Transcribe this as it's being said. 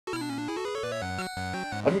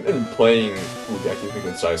I haven't been playing... Ooh, Yaki's big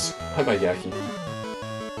and size. Bye-bye, Yaki.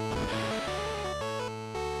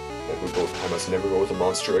 I must never go with a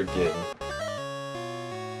monster again.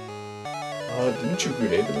 Didn't you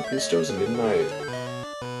grenade the Mephistos and didn't I...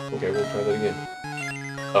 Okay, we'll try that again.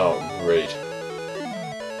 Oh, great.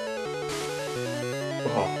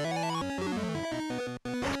 Oh.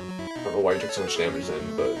 I don't know why you took so much damage then,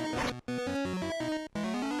 but...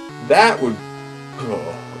 That would...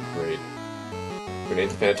 Oh, great. Grenade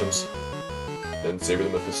the Phantoms. Then Saber the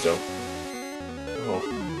Mephisto. Oh.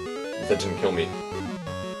 That didn't kill me.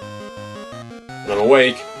 And I'm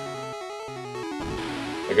awake!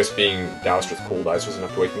 I guess being doused with cold ice was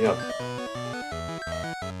enough to wake me up.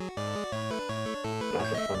 Not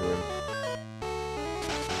the thunder him.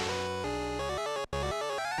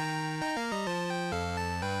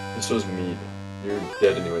 This was mean. You're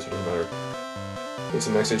dead anyway, so it doesn't matter. Get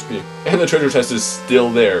some max HP. And the treasure chest is still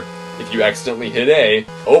there. If you accidentally hit A...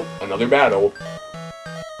 Oh, another battle.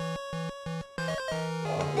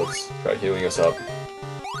 Let's try healing us up.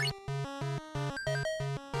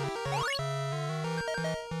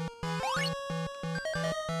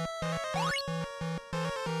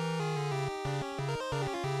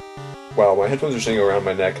 Wow, my headphones are sitting around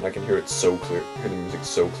my neck and I can hear it so clear, hear the music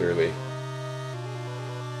so clearly.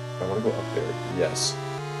 I want to go up there, yes.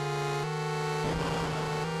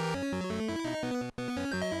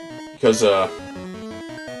 Because, I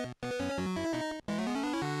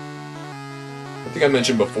think I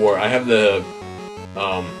mentioned before, I have the,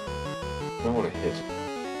 I don't want to hit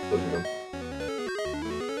those of them.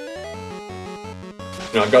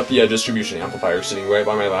 You know, I've got the distribution amplifier sitting right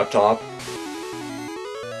by my laptop.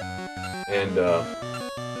 And,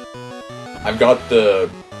 I've got the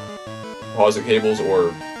composite cables,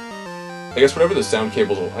 or I guess whatever the sound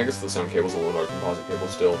cables, I guess the sound cables alone are composite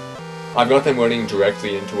cables still. I've got them running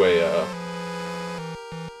directly into a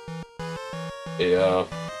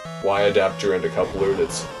Y adapter and a coupler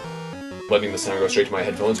that's letting the sound go straight to my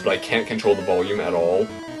headphones, but I can't control the volume at all.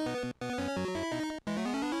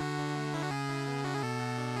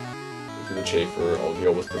 To the Chafer, I'll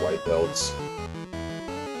deal with the white belts.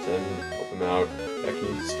 Then help him out.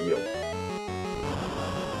 Becky, steal.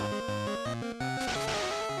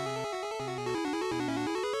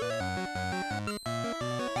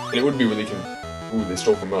 And it would be really Ooh, they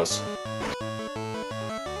stole from us.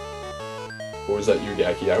 Or was that you,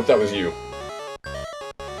 Gaki? I hope that was you.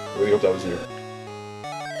 I really hope that was you.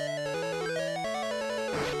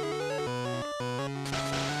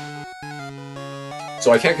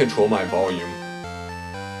 So I can't control my volume.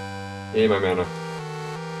 Yay, my mana.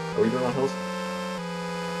 Are we doing on health?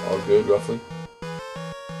 All good, roughly.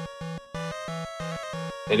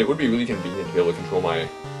 And it would be really convenient to be able to control my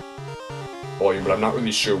volume, but I'm not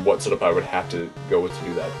really sure what setup I would have to go with to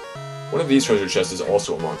do that. One of these treasure chests is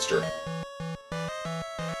also a monster.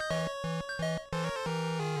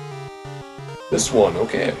 This one,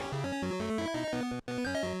 okay.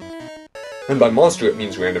 And by monster it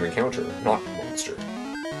means random encounter, not monster.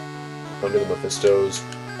 Under the Mephistos.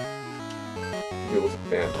 Deal with the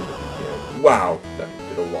Phantom if you can. Wow, that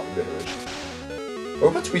did a lot of damage.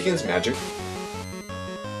 Robots weakens magic.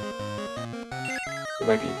 It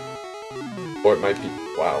might be. Or it might be.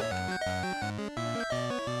 Wow.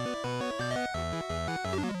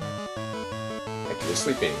 Aki is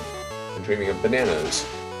sleeping and dreaming of bananas.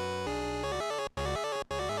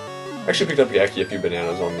 I actually picked up Yaki a few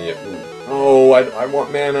bananas on the... Ooh. Oh, I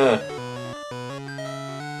want mana!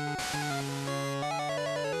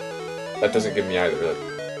 That doesn't give me either. That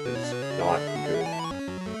is not good.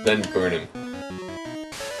 Then burn him.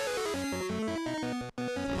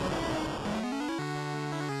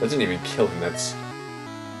 That didn't even kill him, that's...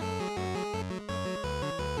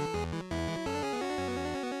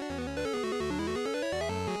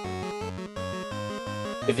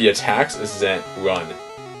 If he attacks, then run.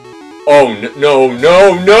 Oh, no,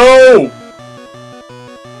 no, no!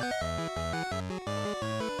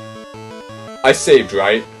 I saved,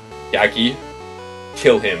 right? Yaki,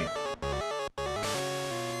 kill him.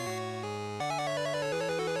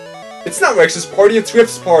 It's not Rex's party, it's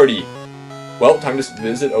Rift's party! Well, time to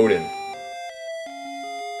visit Odin.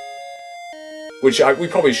 Which we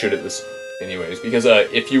probably should at this anyways, because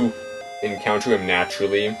if you encounter him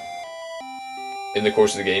naturally in the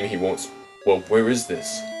course of the game, he won't... Well, where is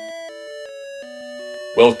this?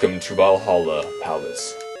 Welcome to Valhalla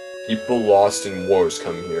Palace. People lost in wars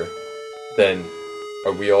come here. Then,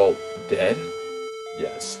 are we all dead?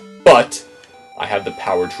 Yes. But, I have the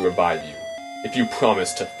power to revive you. If you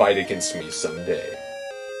promise to fight against me someday,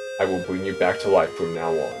 I will bring you back to life from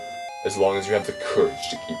now on, as long as you have the courage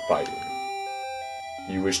to keep fighting.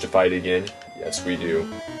 Do you wish to fight again? Yes, we do.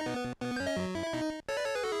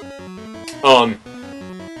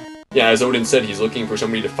 Yeah, as Odin said, he's looking for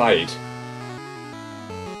somebody to fight.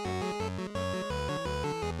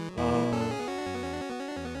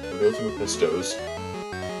 Build some Mephistos.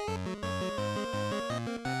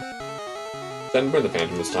 Then burn the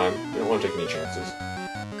Phantom this time. We don't want to take any chances.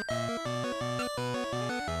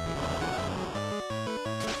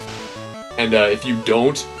 And if you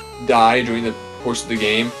don't die during the course of the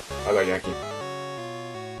game, I like Yaki.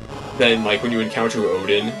 Then, like, when you encounter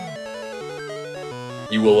Odin,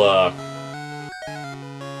 you will,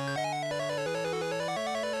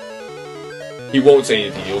 he won't say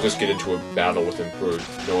anything, you'll just get into a battle with him for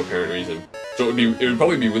no apparent reason. So it would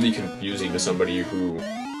probably be really confusing to somebody who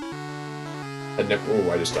had never...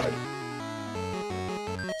 Oh, I just died.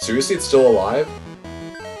 Seriously, it's still alive?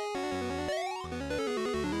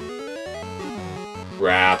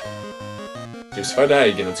 Crap. Dude, if I die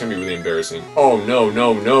again, it's gonna be really embarrassing. Oh, no,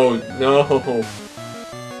 no, no, no!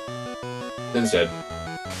 Den's dead.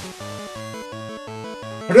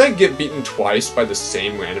 How did I get beaten twice by the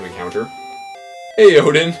same random encounter? Hey,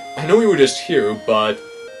 Odin! I know we were just here, but...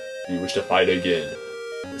 Do you wish to fight again?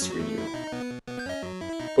 Yes, we do.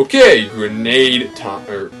 Okay, grenade time...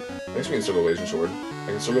 I guess we can still go laser sword. I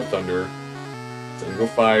can still go thunder. Then go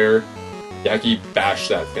fire. Yaki bash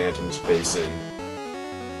that phantom's face in.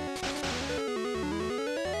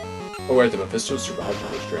 Oh right, the Mephisto survived the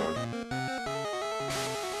first round.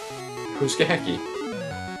 Who's Yaki?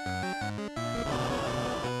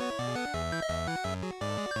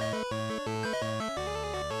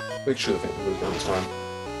 Make sure the phantom goes down this time.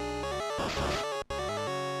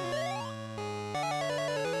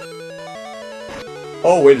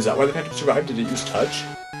 Oh wait, is that why the phantom survived? Did it use touch?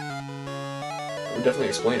 That would definitely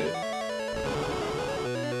explain it.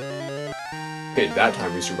 Okay, that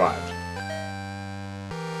time we survived.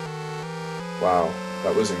 Wow,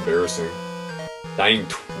 that was embarrassing. Dying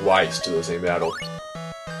twice to the same battle.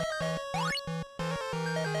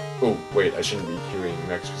 Oh, wait, I shouldn't be healing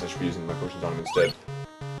Rex because I should be using my potions on him instead.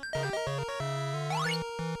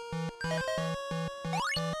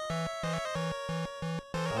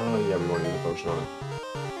 Oh, yeah, we want to use a potion on him.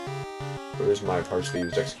 Where's my partially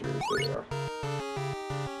used executors? There they are.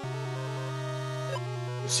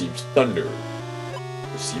 Received thunder.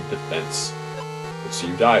 Received defense.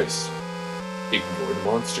 Received ice. Ignored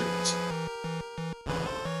monsters.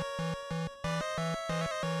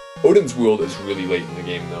 Odin's world is really late in the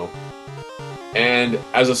game, though. And,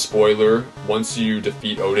 as a spoiler, once you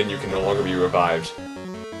defeat Odin, you can no longer be revived.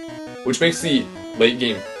 Which makes the late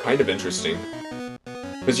game kind of interesting.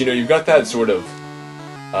 Because, you know, you've got that sort of,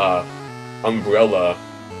 umbrella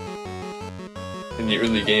in the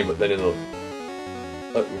early game, but then in the...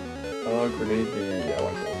 grenade the... yeah, I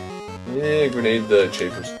like that. Yeah, grenade the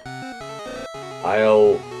chafers.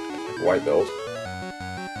 I'll... white belt.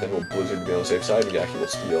 Then we'll Blizzard to be on the safe side, and Yaki will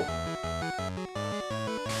steal.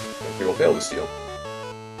 Yaki will fail to steal.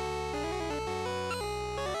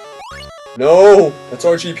 No! That's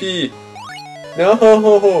RGP!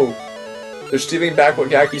 No! They're stealing back what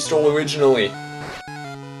Yaki stole originally.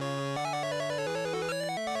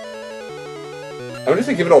 I wonder if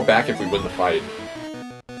they give it all back if we win the fight.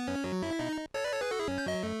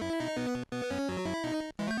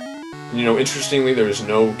 You know, interestingly, there's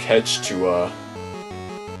no catch to,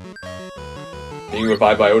 being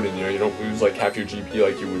revived by Odin. You know, you don't lose, like, half your GP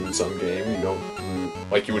like you would in some game. You don't lose,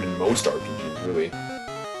 like you would in most RPGs, really.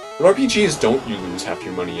 What RPGs don't you lose half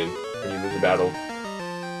your money in when you lose a battle?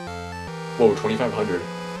 Whoa, 2,500.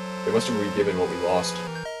 They must have re-given what we lost.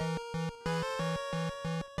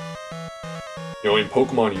 You know, in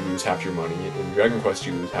Pokemon you lose half your money. In Dragon Quest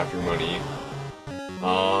you lose half your money.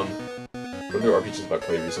 What other RPGs have I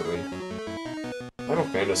played recently? Final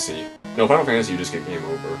Fantasy. No, Final Fantasy you just get game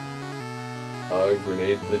over.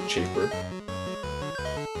 Grenade the Chafer.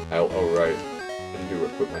 Oh right. I need to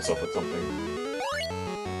equip myself with something.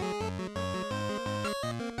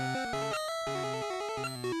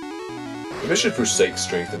 Maybe I should forsake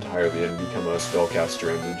strength entirely and become a spellcaster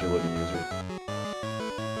and agility user.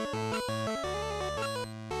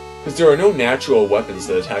 Because there are no natural weapons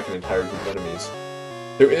that attack an entire group of enemies.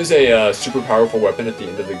 There is a super powerful weapon at the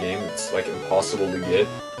end of the game that's like impossible to get.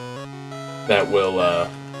 That will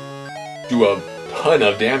do a ton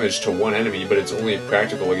of damage to one enemy, but it's only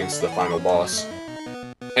practical against the final boss.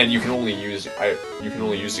 And you can only use it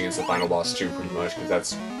against the final boss too, pretty much, because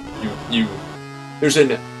that's there's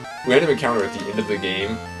a random encounter at the end of the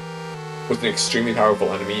game with an extremely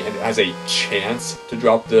powerful enemy, and it has a chance to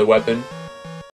drop the weapon,